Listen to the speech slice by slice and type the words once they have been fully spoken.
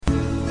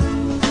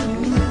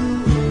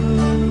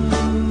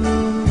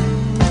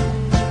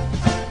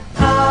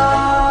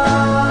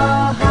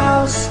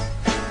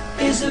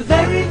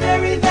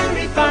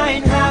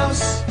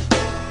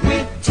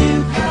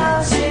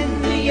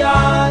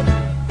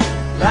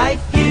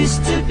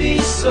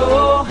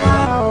So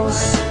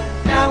house,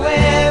 now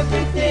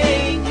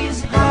everything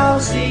is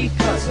housey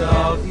 'cause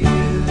of you.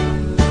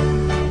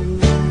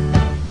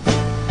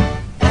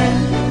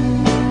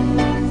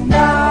 And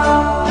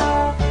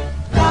now,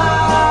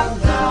 la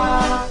la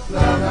la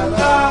la la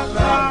la.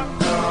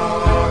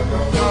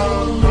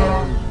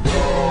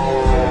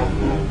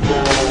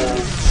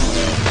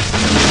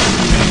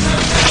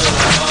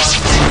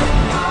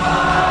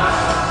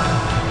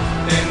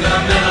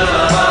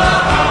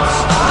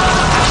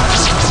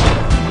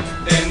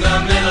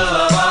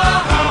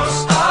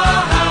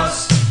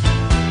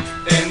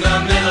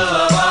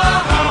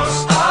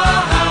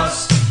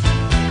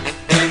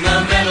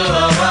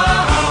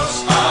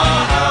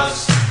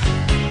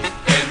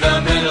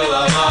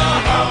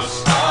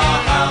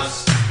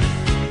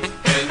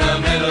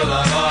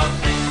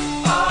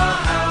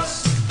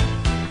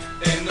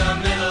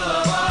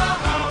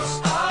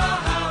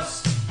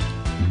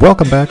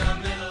 Welcome back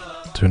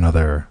to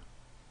another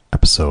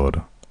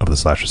episode of the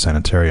Slasher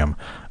Sanitarium.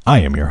 I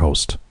am your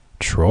host,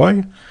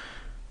 Troy.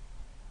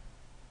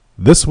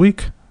 This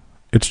week,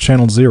 it's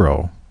Channel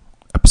 0,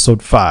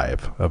 Episode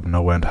 5 of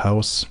No End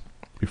House.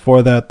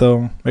 Before that,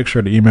 though, make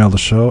sure to email the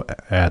show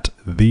at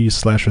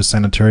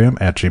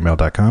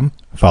theslashersanitarium@gmail.com.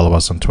 Follow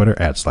us on Twitter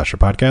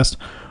 @SlasherPodcast,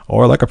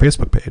 or like our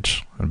Facebook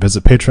page. And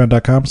visit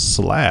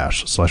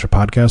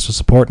patreon.com/SlasherPodcast to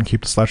support and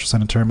keep the Slasher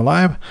Sanitarium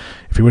alive.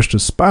 If you wish to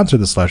sponsor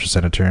the Slasher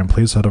Sanitarium,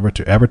 please head over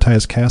to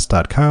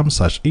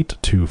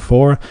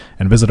advertisecast.com/824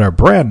 and visit our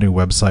brand new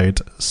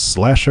website,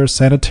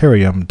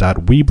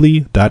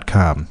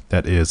 slashersanitarium.weebly.com.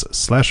 That is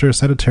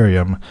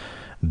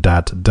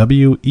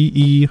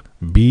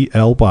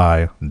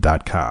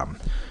slashersanitarium.weebly.com.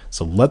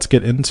 So let's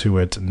get into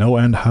it. No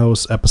End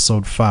House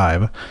Episode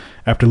 5.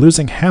 After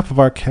losing half of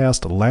our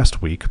cast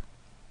last week,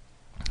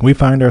 we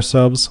find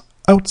ourselves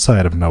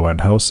outside of No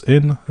End House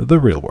in the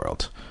real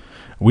world.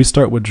 We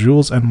start with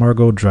Jules and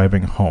Margot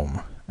driving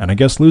home. And I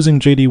guess losing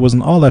JD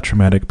wasn't all that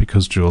traumatic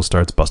because Jules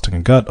starts busting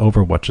a gut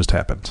over what just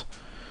happened.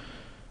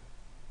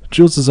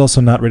 Jules is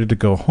also not ready to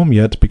go home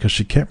yet because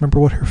she can't remember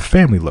what her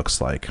family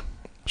looks like.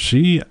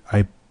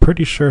 I'm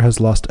pretty sure, has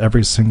lost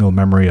every single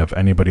memory of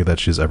anybody that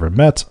she's ever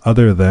met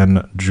other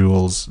than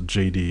Jules,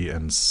 JD,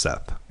 and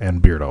Seth.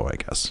 And Beardo, I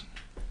guess.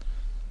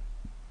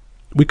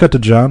 We cut to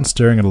John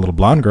staring at a little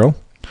blonde girl.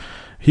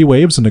 He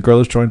waves and the girl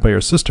is joined by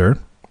her sister,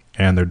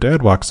 and their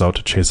dad walks out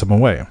to chase him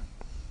away.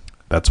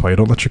 That's why you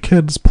don't let your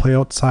kids play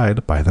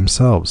outside by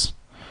themselves.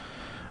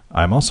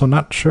 I'm also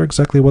not sure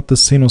exactly what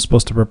this scene was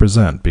supposed to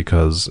represent,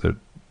 because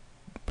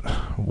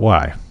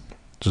why?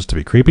 Just to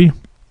be creepy?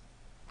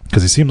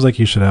 Because he seems like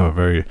he should have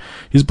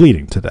he's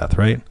bleeding to death,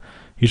 right?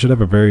 He should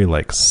have a very,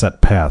 set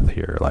path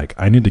here.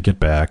 I need to get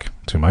back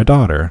to my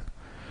daughter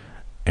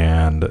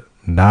and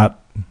not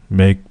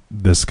make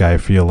this guy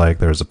feel like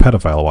there's a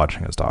pedophile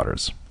watching his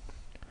daughters.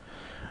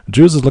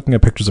 Jules is looking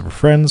at pictures of her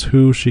friends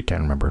who she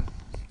can't remember.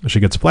 She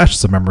gets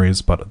flashes of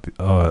memories, but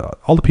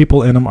all the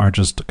people in them are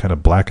just kind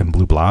of black and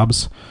blue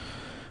blobs.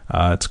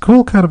 It's a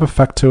cool kind of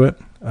effect to it,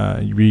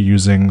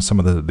 reusing some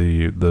of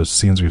the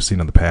scenes we've seen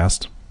in the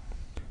past.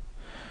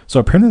 So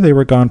apparently they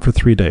were gone for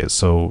 3 days,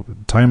 so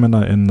time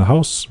in the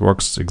house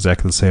works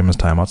exactly the same as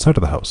time outside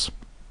of the house.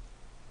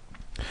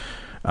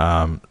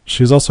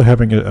 She's also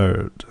having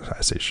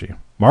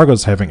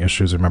Margot's having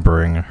issues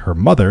remembering her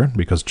mother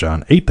because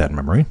John ate that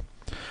memory.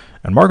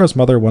 And Margot's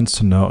mother wants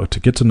to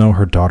get to know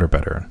her daughter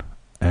better.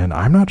 And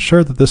I'm not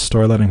sure that this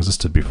storyline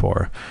existed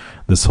before.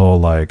 This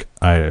whole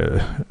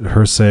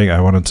her saying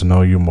I wanted to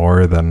know you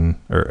more than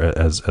or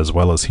as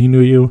well as he knew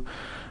you.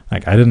 I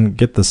didn't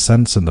get the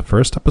sense in the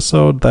first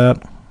episode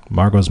that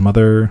Margot's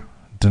mother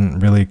didn't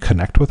really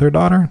connect with her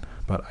daughter,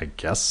 but I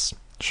guess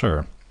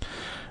sure.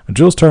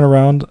 Jules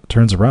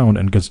turns around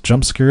and gets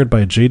jump scared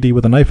by JD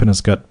with a knife in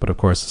his gut, but of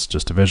course it's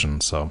just a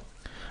vision, so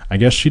I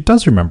guess she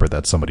does remember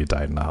that somebody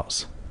died in the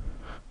house.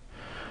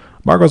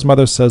 Margot's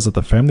mother says that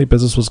the family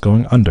business was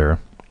going under,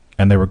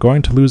 and they were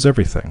going to lose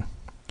everything.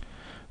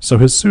 So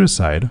his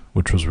suicide,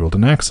 which was ruled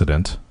an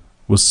accident,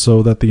 was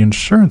so that the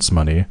insurance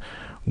money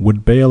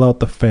would bail out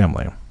the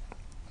family.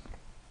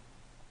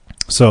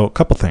 So, a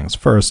couple things.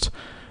 First,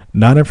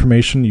 not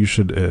information you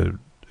should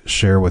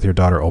share with your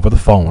daughter over the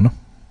phone.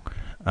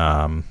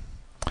 And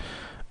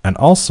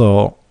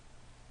also,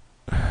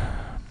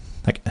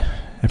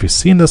 have you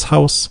seen this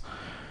house?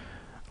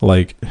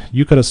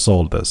 You could have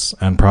sold this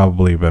and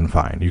probably been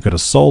fine. You could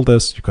have sold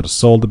this, you could have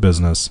sold the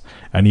business,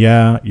 and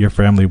yeah, your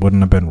family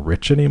wouldn't have been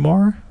rich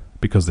anymore,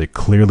 because they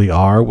clearly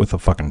are, with a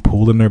fucking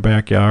pool in their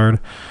backyard,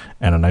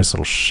 and a nice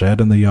little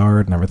shed in the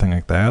yard, and everything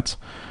like that.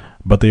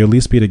 But they'd at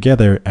least be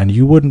together, and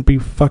you wouldn't be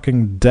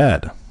fucking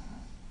dead.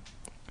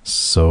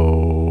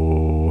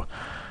 So,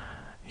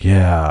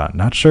 yeah,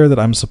 not sure that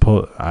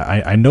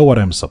I know what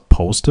I'm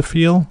supposed to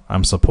feel.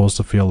 I'm supposed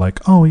to feel like,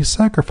 oh, he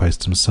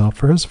sacrificed himself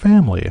for his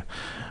family.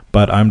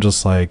 But I'm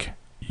just like,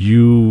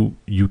 you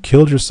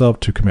killed yourself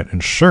to commit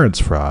insurance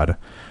fraud,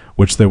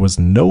 which there was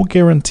no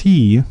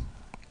guarantee,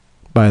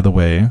 by the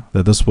way,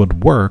 that this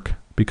would work,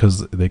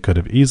 because they could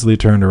have easily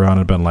turned around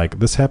and been like,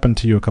 this happened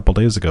to you a couple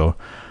days ago.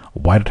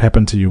 Why did it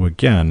happen to you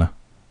again?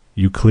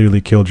 you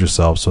clearly killed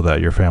yourself so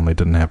that your family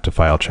didn't have to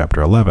file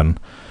Chapter 11.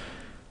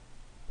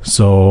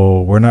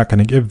 So we're not going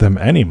to give them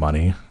any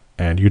money,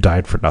 and you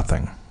died for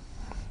nothing.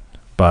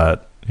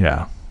 But,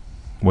 yeah.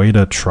 Way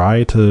to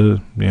try to,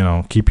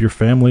 keep your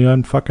family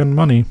on fucking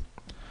money.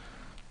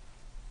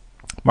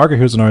 Margot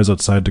hears a noise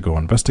outside to go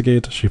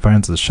investigate. She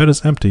finds the shed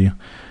is empty,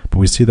 but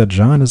we see that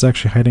John is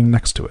actually hiding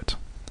next to it.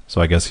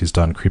 So I guess he's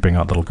done creeping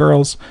out little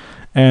girls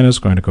and is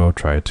going to go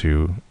try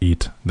to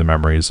eat the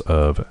memories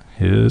of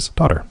his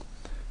daughter.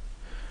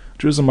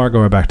 Jules and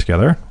Margot are back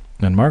together,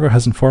 and Margot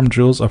has informed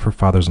Jules of her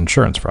father's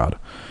insurance fraud.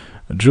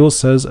 Jules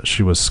says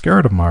she was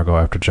scared of Margot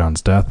after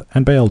John's death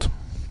and bailed.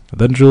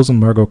 Then Jules and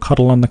Margot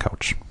cuddle on the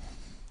couch.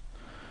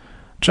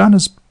 John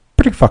is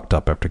pretty fucked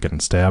up after getting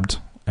stabbed,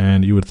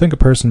 and you would think a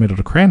person made out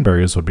of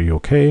cranberries would be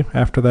okay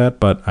after that,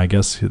 but I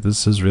guess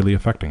this is really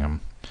affecting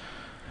him.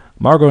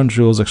 Margot and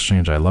Jules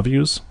exchange I love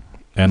yous,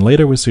 and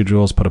later we see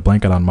Jules put a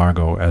blanket on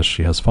Margot as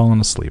she has fallen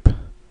asleep.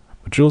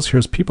 But Jules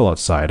hears people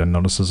outside and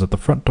notices that the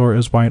front door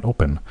is wide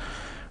open.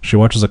 She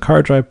watches a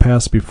car drive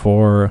past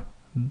before,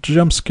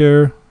 jump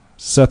scare,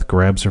 Seth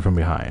grabs her from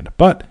behind,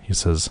 but he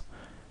says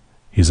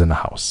he's in the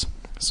house.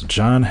 So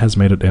John has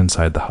made it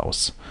inside the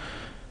house.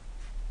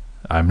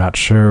 I'm not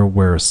sure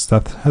where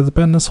Seth has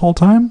been this whole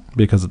time,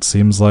 because it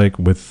seems like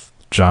with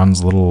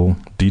John's little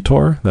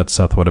detour that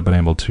Seth would have been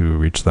able to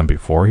reach them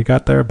before he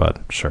got there, but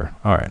sure.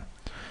 Alright.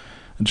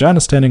 John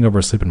is standing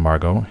over sleeping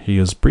Margot. He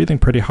is breathing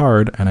pretty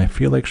hard, and I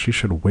feel like she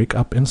should wake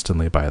up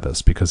instantly by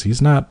this, because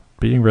he's not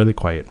being really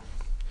quiet.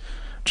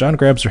 John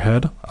grabs her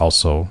head,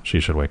 also she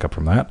should wake up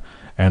from that,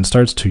 and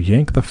starts to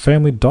yank the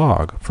family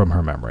dog from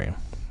her memory.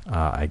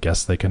 I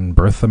guess they can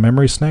birth the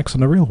memory snacks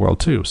in the real world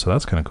too, so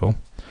that's kind of cool.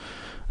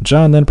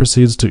 John then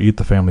proceeds to eat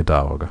the family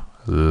dog,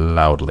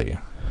 loudly.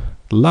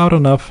 Loud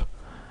enough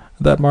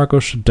that Margot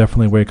should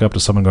definitely wake up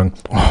to someone going,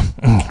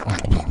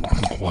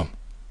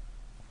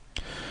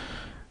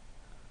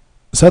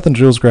 Seth and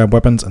Jules grab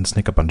weapons and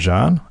sneak up on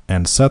John,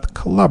 and Seth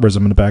clobbers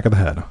him in the back of the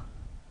head.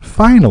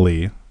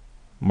 Finally,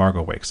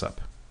 Margot wakes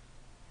up.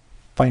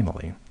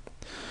 Finally.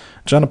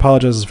 John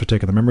apologizes for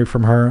taking the memory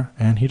from her,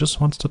 and he just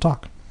wants to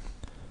talk.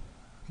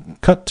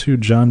 Cut to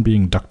John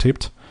being duct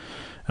taped,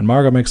 and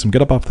Margot makes him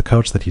get up off the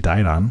couch that he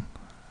died on.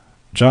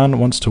 John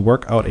wants to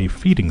work out a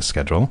feeding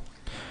schedule,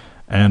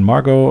 and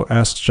Margot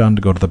asks John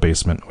to go to the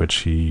basement, which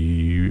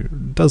he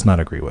does not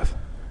agree with.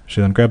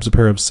 She then grabs a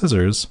pair of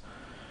scissors,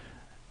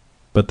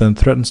 but then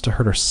threatens to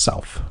hurt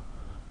herself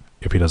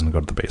if he doesn't go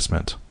to the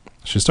basement.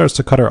 She starts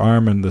to cut her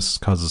arm, and this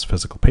causes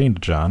physical pain to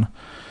John,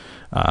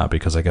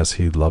 because I guess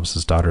he loves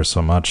his daughter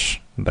so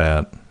much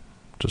that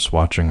just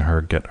watching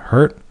her get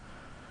hurt,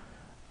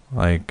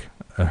 it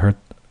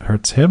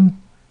hurts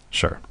him?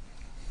 Sure.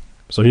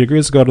 So he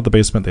agrees to go to the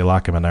basement. They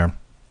lock him in there.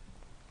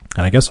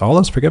 And I guess all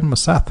is forgiven with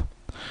Seth.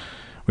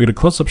 We get a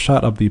close-up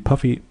shot of the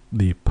puppy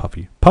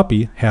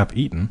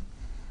half-eaten.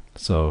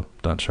 So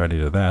don't try to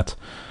do that.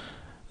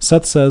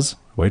 Seth says,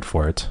 wait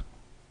for it,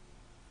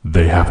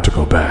 they have to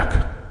go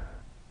back.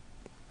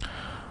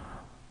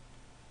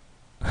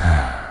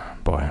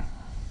 Boy.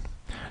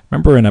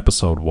 Remember in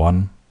episode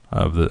 1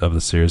 of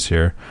the series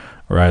here,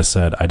 where I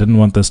said I didn't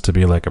want this to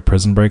be like a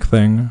Prison Break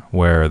thing,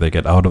 where they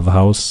get out of the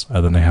house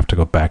and then they have to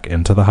go back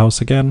into the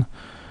house again?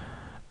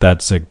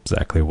 That's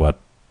exactly what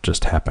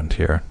just happened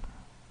here.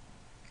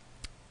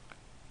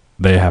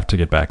 They have to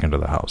get back into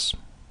the house.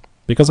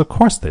 Because of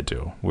course they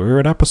do. We were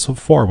at episode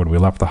 4 when we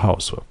left the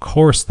house. So of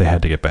course they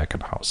had to get back in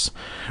the house.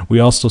 We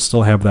also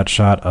still have that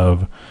shot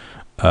of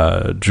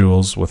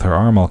Jules with her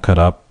arm all cut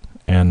up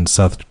and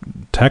Seth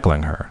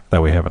tackling her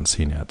that we haven't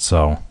seen yet.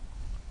 So,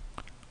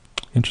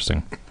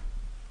 interesting.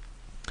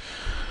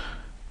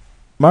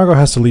 Margot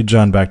has to lead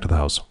John back to the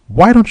house.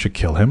 Why don't you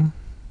kill him?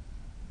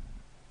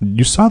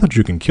 You saw that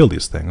you can kill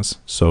these things,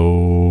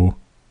 so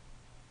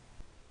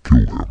kill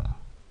him.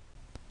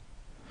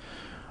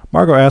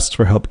 Margot asks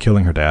for help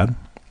killing her dad.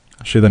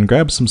 She then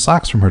grabs some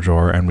socks from her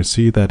drawer, and we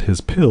see that his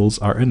pills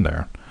are in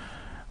there.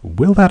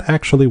 Will that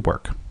actually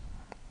work?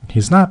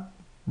 He's not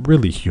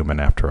really human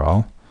after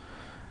all.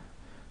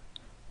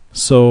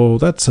 So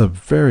that's a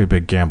very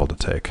big gamble to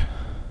take.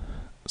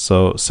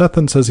 So Seth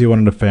then says he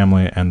wanted a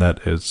family, and that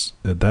is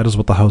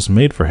what the house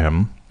made for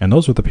him, and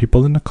those were the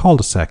people in the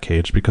cul-de-sac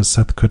cage because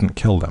Seth couldn't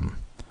kill them.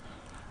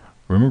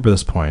 Remember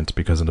this point,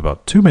 because in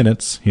about 2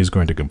 minutes, he's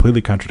going to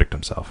completely contradict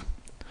himself.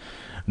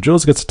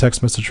 Jules gets a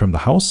text message from the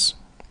house,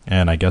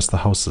 and I guess the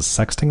house is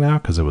sexting now,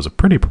 because it was a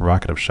pretty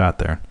provocative shot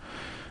there.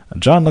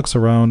 John looks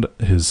around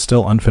his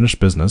still unfinished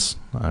business.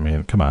 I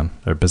mean, come on,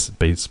 their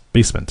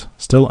basement.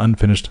 Still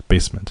unfinished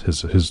basement.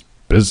 His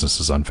business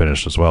is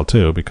unfinished as well,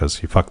 too, because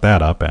he fucked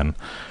that up, and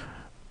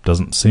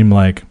doesn't seem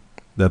like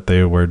that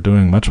they were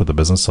doing much with the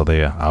business, so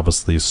they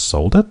obviously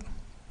sold it,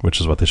 which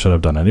is what they should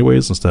have done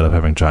anyways, instead of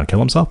having John kill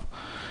himself.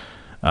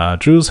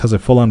 Jules has a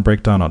full-on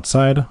breakdown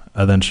outside,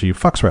 and then she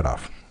fucks right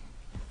off.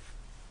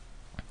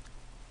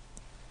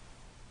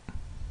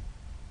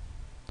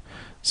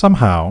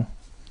 Somehow,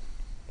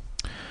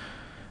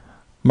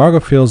 Margot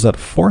feels that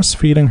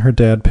force-feeding her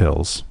dad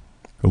pills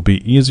will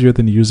be easier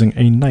than using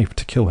a knife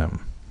to kill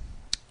him.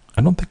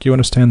 I don't think you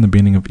understand the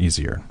meaning of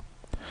easier.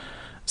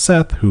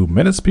 Seth, who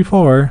minutes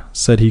before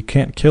said he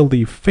can't kill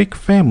the fake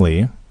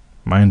family,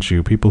 mind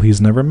you, people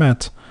he's never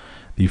met,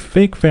 the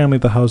fake family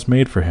the house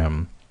made for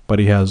him, but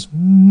he has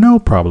no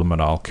problem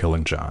at all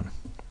killing John.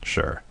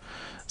 Sure.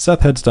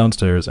 Seth heads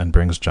downstairs and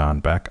brings John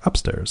back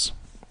upstairs.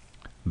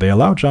 They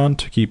allow John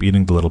to keep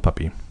eating the little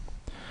puppy.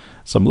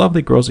 Some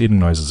lovely gross eating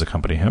noises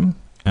accompany him,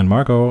 and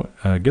Margot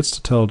gets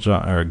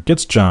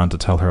John to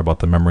tell her about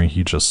the memory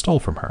he just stole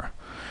from her.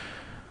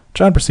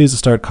 John proceeds to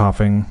start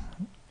coughing,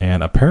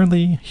 and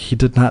apparently he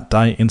did not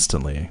die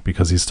instantly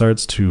because he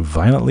starts to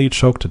violently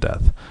choke to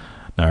death.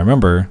 Now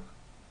remember,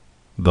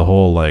 the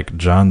whole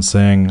John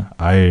saying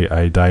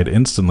I died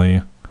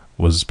instantly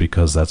was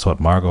because that's what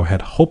Margot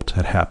had hoped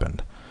had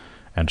happened,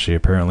 and she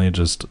apparently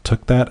just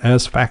took that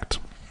as fact.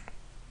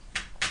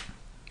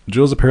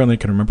 Jules apparently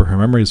can remember her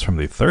memories from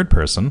the third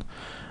person,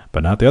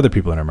 but not the other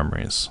people in her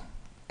memories.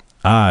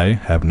 I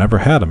have never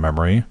had a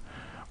memory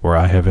where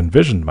I have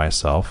envisioned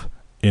myself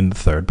in the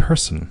third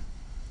person.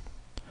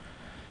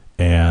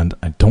 And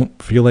I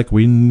don't feel like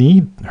we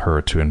need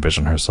her to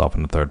envision herself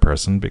in the third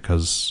person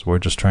because we're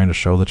just trying to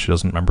show that she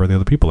doesn't remember the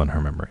other people in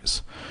her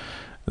memories.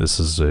 This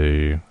is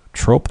a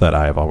trope that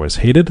I have always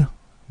hated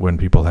when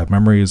people have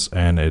memories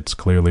and it's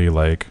clearly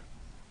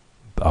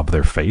of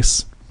their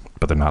face,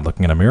 but they're not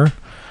looking in a mirror.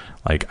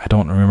 I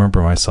don't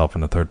remember myself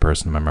in the third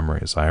person in my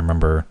memories. I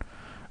remember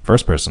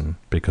first person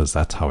because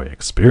that's how I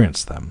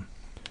experienced them.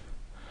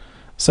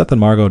 Seth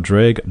and Margot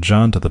drag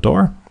John to the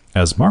door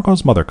as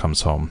Margot's mother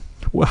comes home.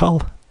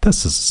 Well,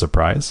 this is a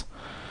surprise.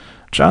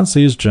 John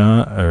sees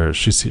John,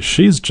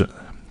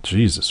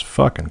 Jesus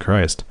fucking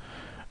Christ.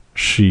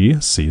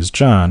 She sees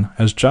John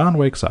as John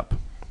wakes up.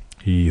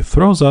 He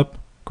throws up,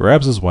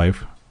 grabs his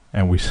wife,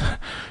 and we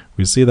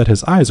see that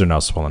his eyes are now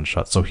swollen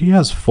shut. So he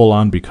has full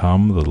on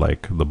become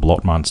the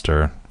bloat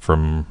monster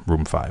from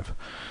room 5.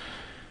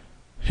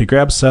 He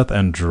grabs Seth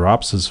and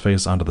drops his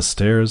face onto the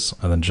stairs,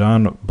 and then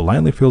John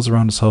blindly feels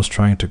around his house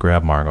trying to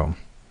grab Margot.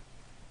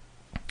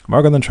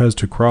 Margot then tries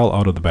to crawl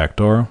out of the back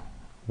door,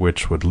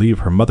 which would leave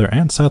her mother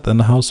and Seth in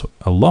the house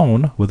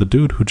alone with a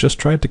dude who just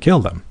tried to kill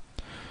them.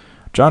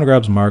 John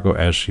grabs Margot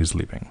as she's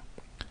leaving.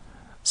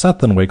 Seth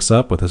then wakes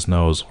up with his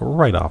nose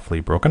right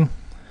awfully broken,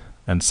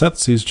 and Seth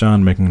sees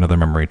John making another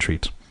memory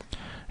treat.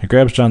 He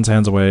grabs John's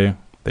hands away.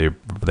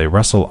 They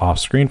wrestle off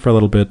screen for a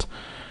little bit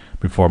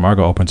before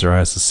Margot opens her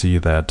eyes to see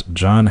that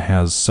John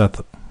has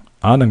Seth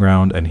on the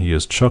ground and he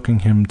is choking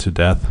him to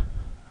death,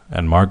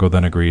 and Margot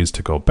then agrees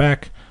to go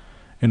back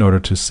in order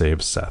to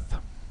save Seth.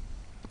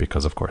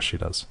 Because of course she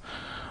does.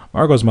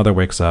 Margot's mother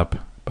wakes up,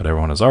 but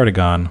everyone is already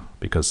gone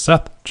because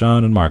Seth,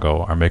 John, and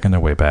Margot are making their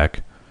way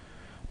back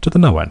to the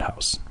No End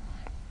house.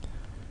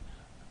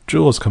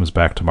 Jules comes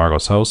back to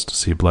Margot's house to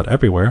see blood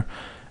everywhere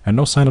and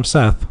no sign of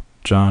Seth,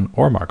 John,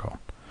 or Margot.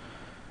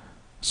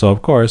 So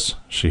of course,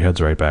 she heads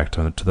right back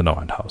to the No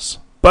End house.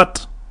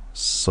 But,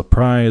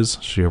 surprise,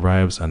 she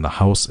arrives and the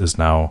house is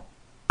now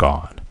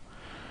gone.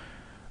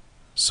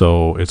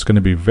 So it's going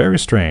to be very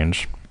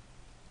strange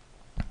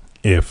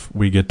if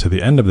we get to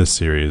the end of this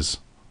series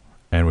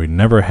and we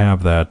never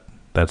have that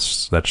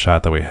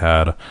shot that we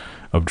had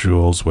of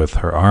Jules with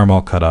her arm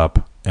all cut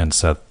up and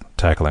Seth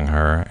tackling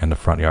her in the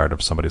front yard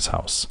of somebody's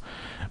house,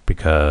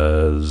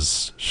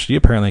 because she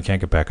apparently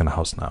can't get back in the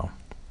house now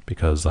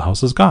because the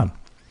house is gone.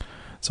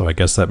 So I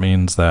guess that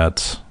means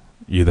that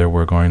either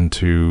we're going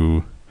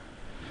to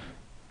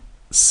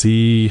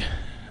see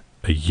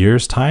a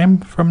year's time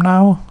from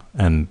now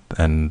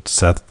and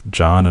Seth,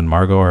 John, and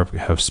Margot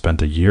have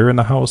spent a year in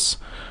the house,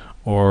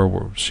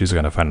 or she's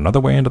going to find another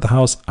way into the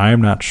house.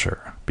 I'm not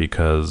sure,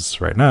 because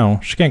right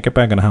now she can't get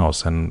back in the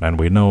house, and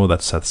we know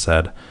that Seth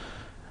said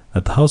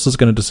that the house is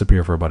going to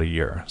disappear for about a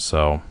year.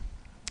 So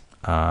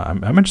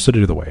I'm interested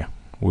either way.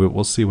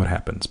 We'll see what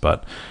happens.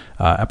 But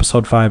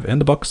episode 5 in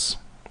the books,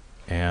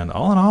 and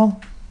all in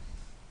all,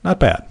 not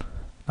bad.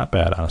 Not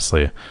bad,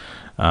 honestly.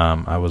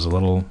 I was a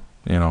little,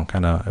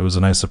 it was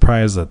a nice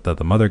surprise that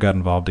the mother got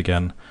involved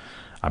again.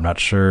 I'm not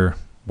sure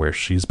where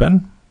she's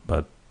been,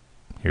 but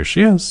here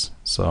she is.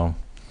 So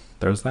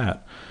there's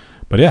that.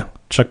 But yeah,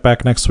 check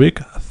back next week,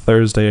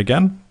 Thursday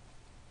again,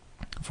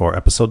 for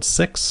episode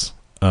 6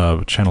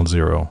 of Channel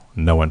Zero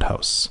No End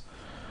House.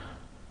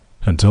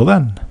 Until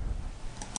then.